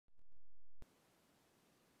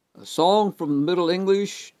A song from the Middle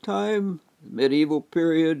English time, the medieval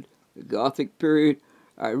period, the Gothic period.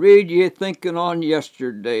 I read ye thinking on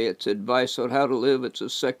yesterday. It's advice on how to live. It's a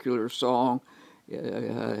secular song.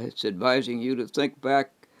 It's advising you to think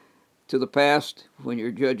back to the past when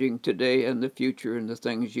you're judging today and the future and the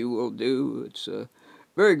things you will do. It's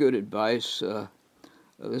very good advice.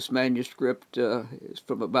 This manuscript is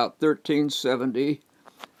from about 1370.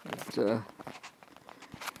 It's the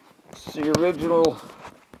original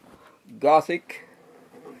Gothic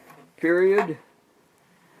period.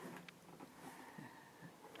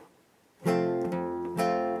 When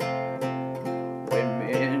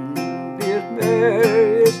men did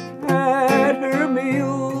merriest at her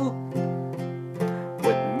meal,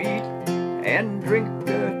 with meat and drink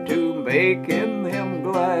to make them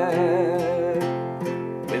glad,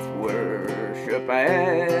 with worship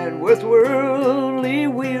and with worldly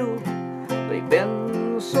will, they've been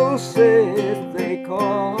so sad they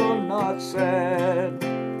cannot sad.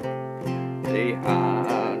 They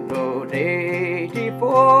had no deity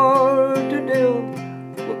for to deal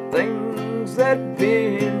with things that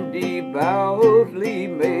been devoutly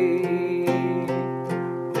made.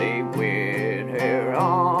 They win her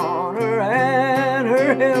honor and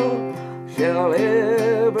her hell shall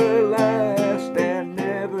ever last and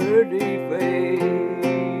never defade.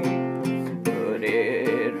 But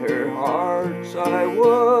in her hearts I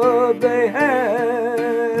would they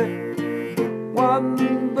had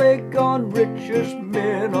one they gone richest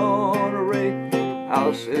men on array.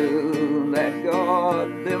 How soon that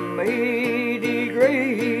God them may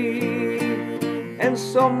degrade, and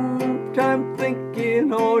sometime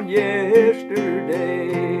thinking on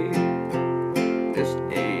yesterday. This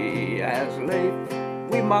day as late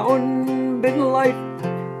we mountain been life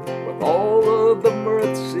with all of the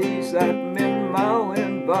mercies that men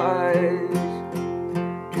mountain buys,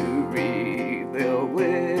 to reveal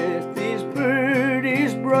with these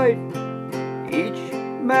birdies bright, each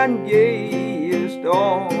man gayest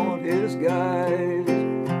on his guise.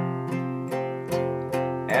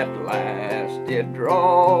 At last it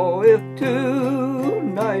draweth to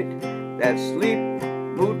night, that sleep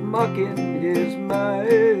mood mocking his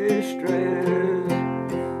mistress.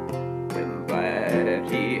 When that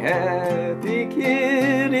he hath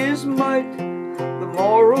kid his might, the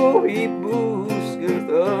morrow he boosteth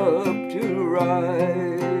up to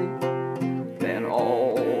ride. Then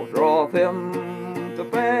all draw them to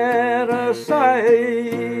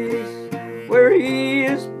fantasize, where he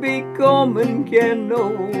is becoming can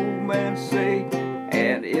no man say.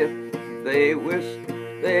 And if they wish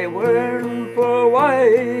they weren't for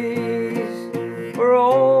wise, for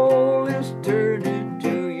all is turned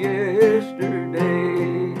into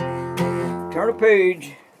yesterday. Turn a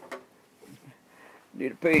page.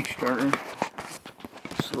 Need a page turner.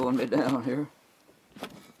 Slowing me down here.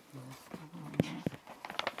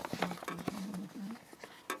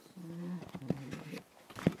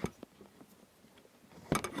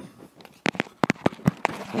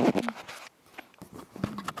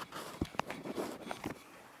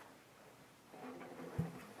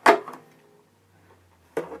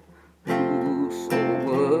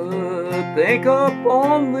 Think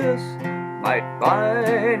upon this, might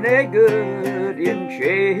find a good in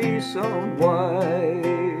chastened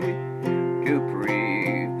white, to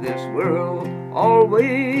prove this world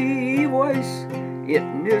always wise,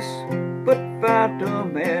 itness but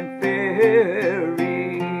phantom and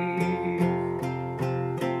fairy.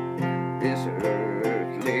 This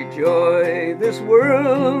earthly joy, this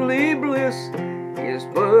worldly bliss, is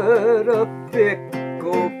but a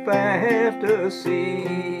fickle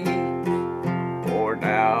fantasy. For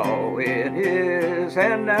now it is,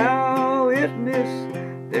 and now it is,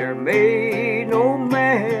 there may no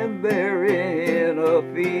man therein a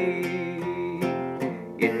fee.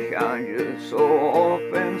 It changes so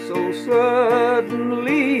often, so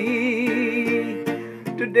suddenly.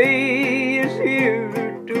 Today is here,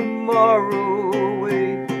 tomorrow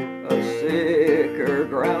away. A sicker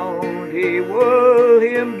ground he will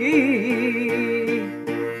him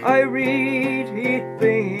give. I read he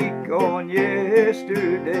think on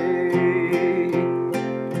yesterday.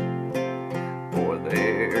 For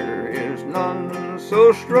there is none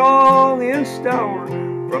so strong and stout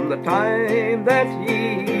from the time that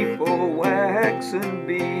he full waxen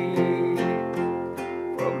be.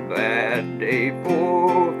 From that day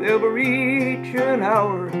forth every an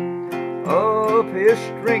hour of his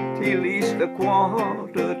strength he least the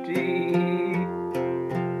quantity.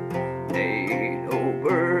 Nay, no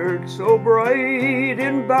bird so bright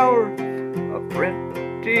in bower, a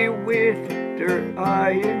pretty winter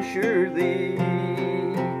I ensure thee,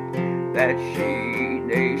 that she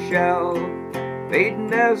they shall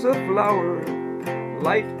fading as a flower,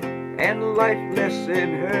 light and lightless in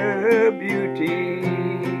her beauty.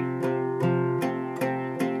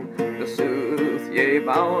 The sooth ye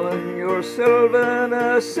bound yourself in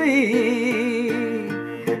a sea,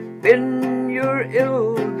 been your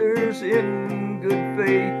elders in good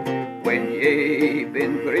faith, when ye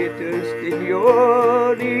been greatest in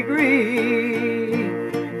your degree.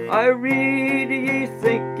 I read ye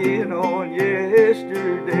thinking on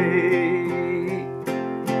yesterday.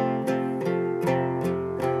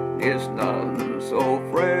 Is none so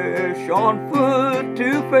fresh on foot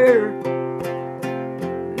to fare,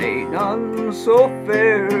 nay, none so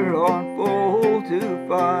fair on foal to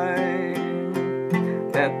find,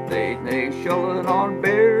 that they nay shall on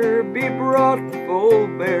bear be brought full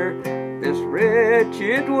bare. This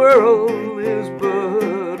wretched world is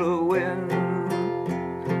but a wind,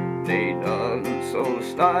 nay, none so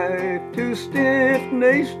stiff to stiff,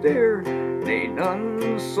 nay, stare, nay,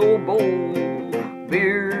 none so bold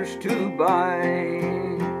beers to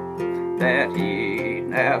bind, that he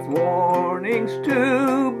hath warnings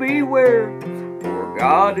to beware, for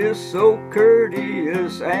God is so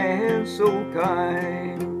courteous and so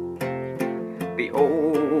kind.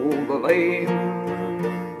 Behold the lame,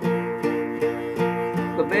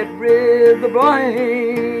 the bedrid, the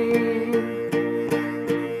blind,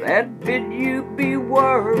 that bid you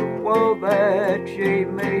beware while that ye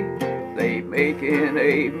may, they make in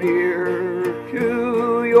a mirror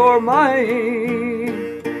to your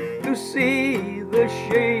mind, to see the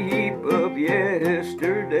shape of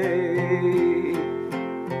yesterday.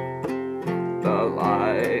 The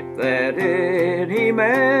life that any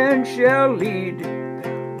man shall lead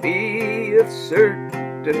beeth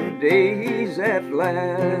certain days at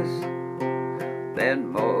last, then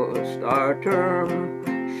must our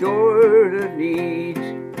term short of needs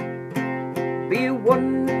be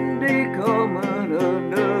one day come and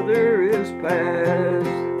another is past.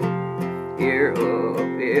 Hereof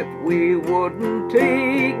if we wouldn't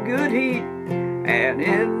take good heed, and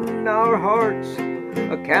in our hearts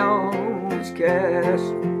accounts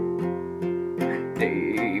cast,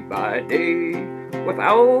 day by day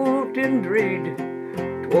without in dread,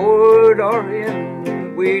 toward our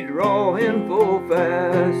end we draw in full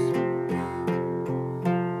fast.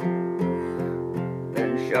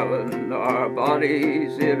 Shall our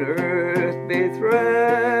bodies in earth be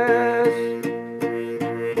thrashed,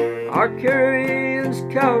 our carrions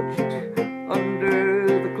couched under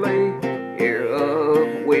the clay,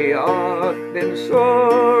 hereof we ought been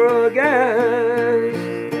sore aghast,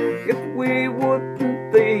 if we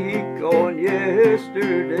wouldn't think on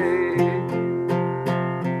yesterday.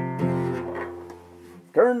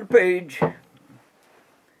 Turn the page.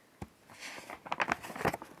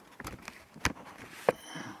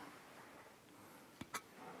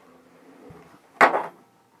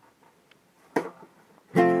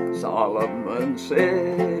 Solomon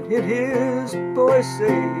said in his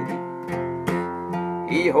poesy,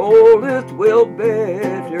 he holdeth well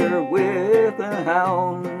better with a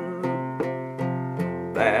hound,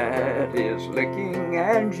 that is licking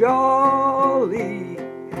and jolly,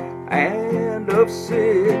 and of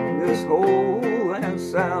sickness whole and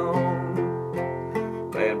sound,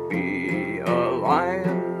 than be a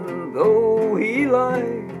lion though he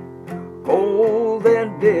lie cold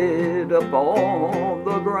and dead upon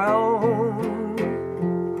the ground,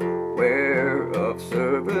 whereof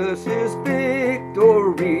service is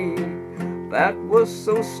victory, that was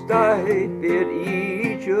so stiff it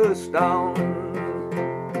each astound.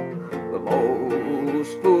 The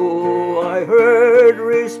most fool I heard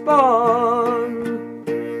respond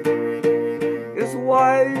is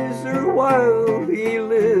wiser while he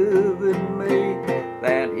living may,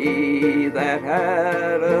 than he that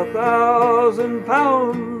had 1,000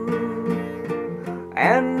 pounds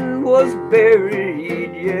and was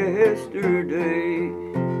buried yesterday.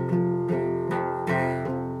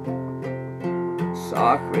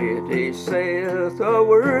 Socrates saith a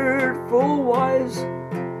word full wise,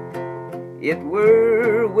 it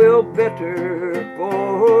were well better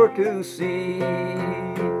for to see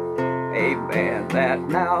a man that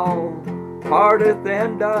now parteth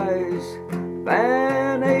and dies,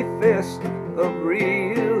 than a fest of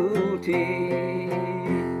realty.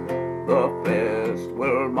 The fest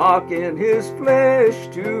will mock in his flesh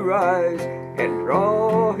to rise, and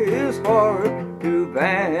draw his heart to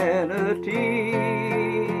vanity.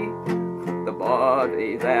 The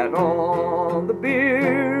body that on the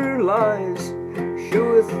bier lies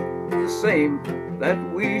sheweth the same that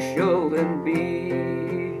we shall then be.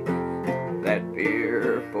 That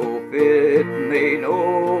fearful fit may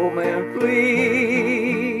no man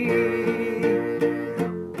flee,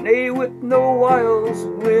 nay, with no wiles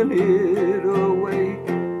win it away.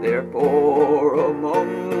 Therefore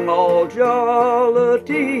among all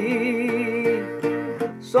jollity,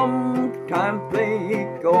 sometime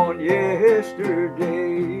think on yesterday.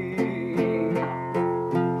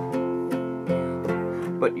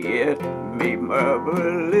 But yet me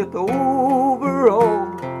marveleth over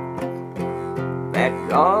all, that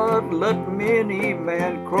God let many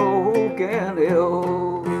man croak and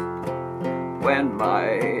ill, when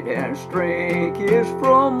might and strength is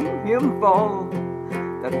from him fall,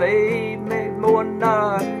 that they may more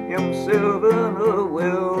nigh himself in a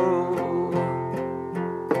will.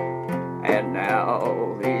 And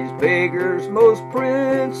now these beggars most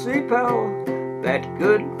principal, that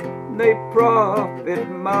good they profit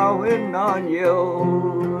mowing on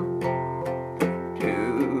yell.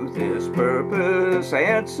 To this purpose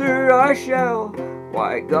answer I shall,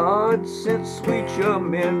 why God sent sweet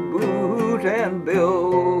chum in boot and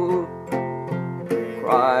bill,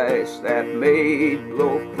 Christ that made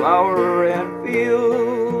blow flower and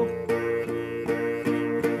field.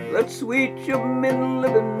 Let sweet chum in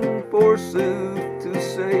living forsooth to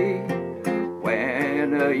say,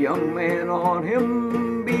 when a young man on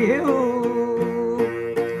him beheld,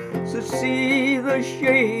 to see the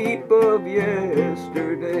shape of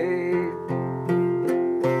yesterday.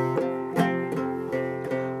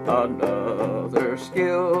 Another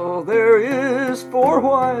skill there is for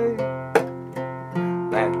why,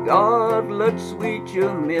 that God lets sweet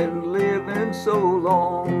young men live in so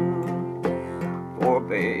long, for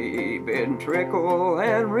babe and trickle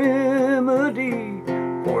and remedy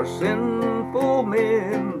for sinful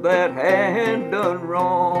men that had done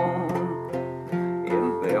wrong.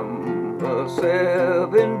 In them the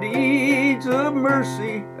 7 deeds of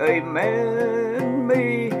mercy a man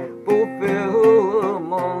may fulfill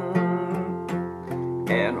among,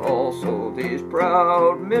 and also these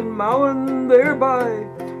proud men mount thereby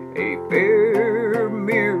a fair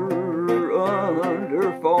mirror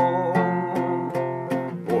under form.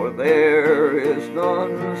 For there is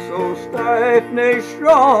none so stiff nay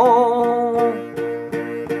strong,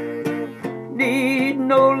 need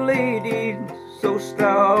no lady so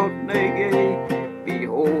stout nay gay.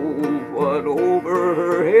 Behold what over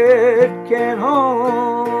her head can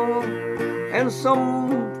hang, and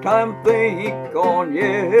sometime think on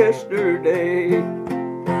yesterday.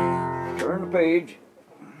 Turn the page.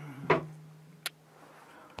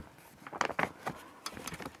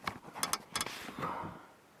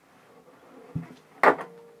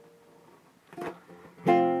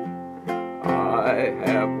 I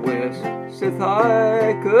have wished, sith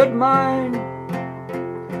I could mind,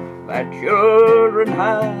 that children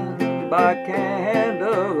hide by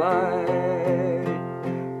candlelight,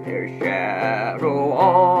 their shadow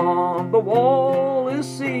on the wall is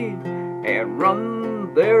seen, and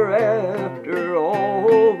run thereafter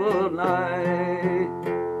all the night.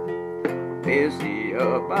 Busy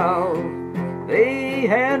about they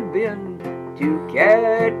had been to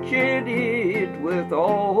catch it with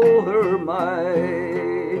all her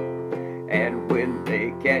might, and when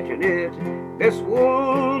they catched it, this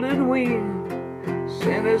golden wing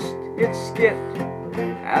sentest it skipped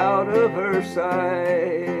out of her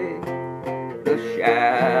sight. The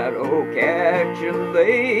shadow catching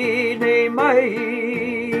they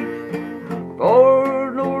might,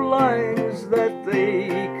 for no lines that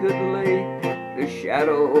they could lay. The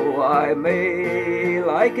shadow I may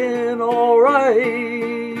liken all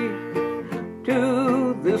right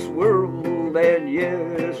to this world and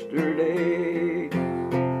yesterday.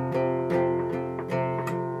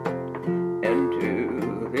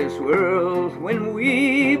 This world, when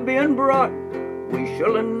we've been brought, we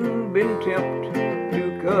shouldn't been tempted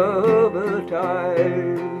to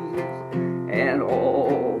covetize, and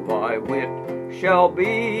all thy wit shall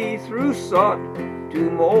be through sought to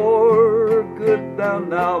more good than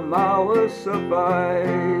thou mayest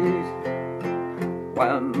suffice.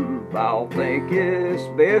 When thou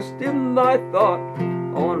thinkest best in thy thought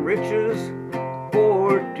on riches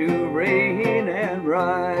for to reign and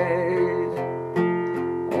rise,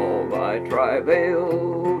 thy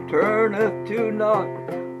travail turneth to naught,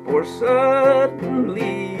 for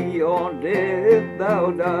suddenly on death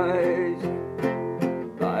thou dies.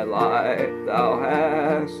 Thy life thou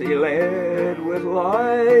hast led with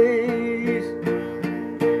lies,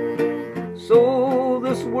 so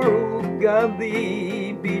this world God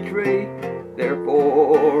thee betray.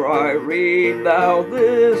 Therefore I read thou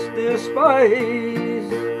this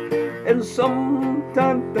despise, and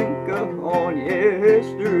sometime think on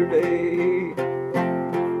yesterday.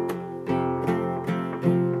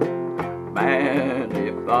 Man,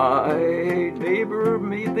 if thy neighbor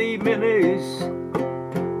meet thee menace,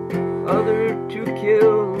 other to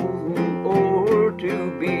kill or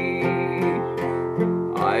to beat.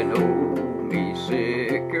 I know me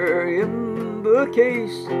sicker in the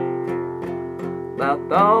case that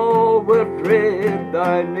thou wilt dread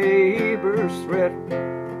thy neighbor's threat,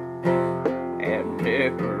 and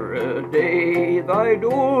never a day thy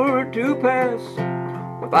door to pass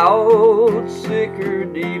without sicker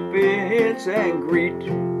defense and greet,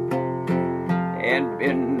 and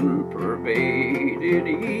been pervaded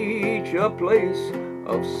each a place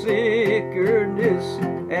of sickerness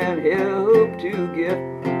and help to get.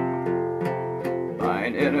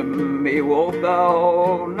 Thine enemy wilt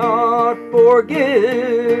thou not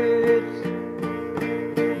forget,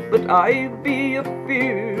 but I be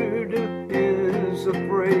afeard of his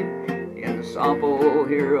affray. In sample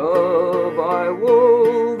hereof I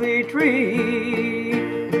will thee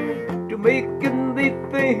treat, to making thee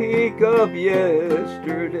think of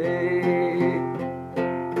yesterday.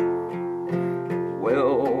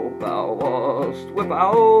 Well, thou wast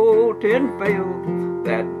without and failed,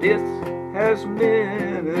 that death has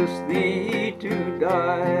menaced thee to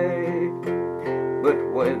die. But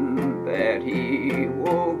when that he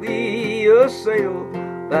will thee assail,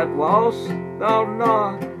 that wast thou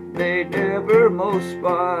not, they never most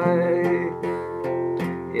spy.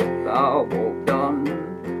 If thou wilt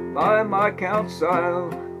done by my counsel,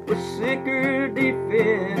 with sicker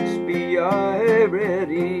defense be I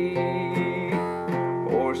ready.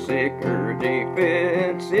 For sicker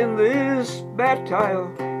defense in this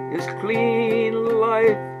battle is clean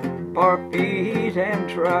life, parfait and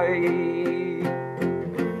try.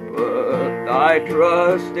 But I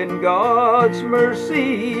trust in God's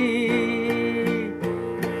mercy,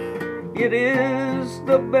 it is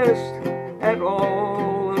the best at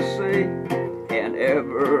all to say, and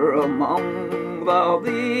ever among thou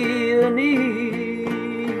thee a need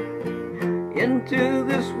into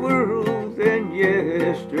this world and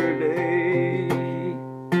yesterday.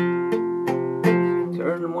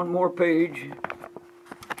 Turn one more page.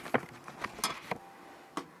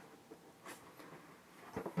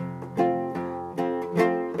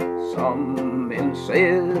 Some men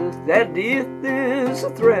saith that death is a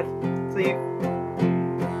threat, thief,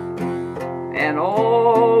 and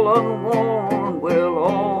all unwarned will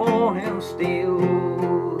on him steal.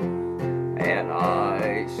 And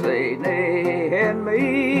I say nay, and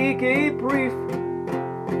make a brief,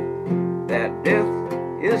 that death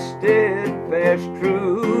is steadfast,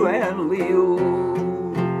 true, and leal,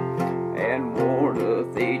 and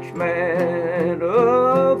warneth each man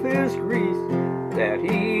of his grief, that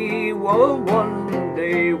he will one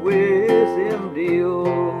day with him deal.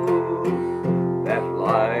 That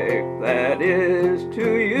life that is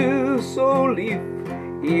to you so lief,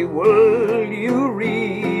 he will you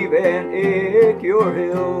reave and ache your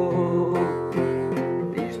hill.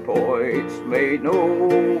 These points may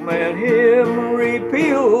no man him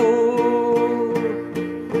repeal,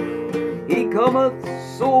 he cometh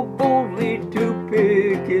so boldly to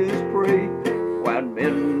pick his prey, when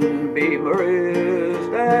men be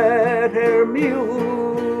merest at her meal.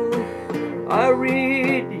 I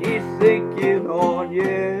read ye thinking on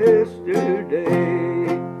yesterday.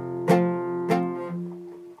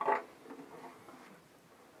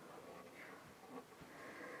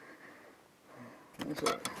 That's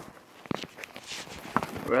a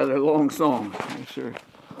rather long song. Yes, sir.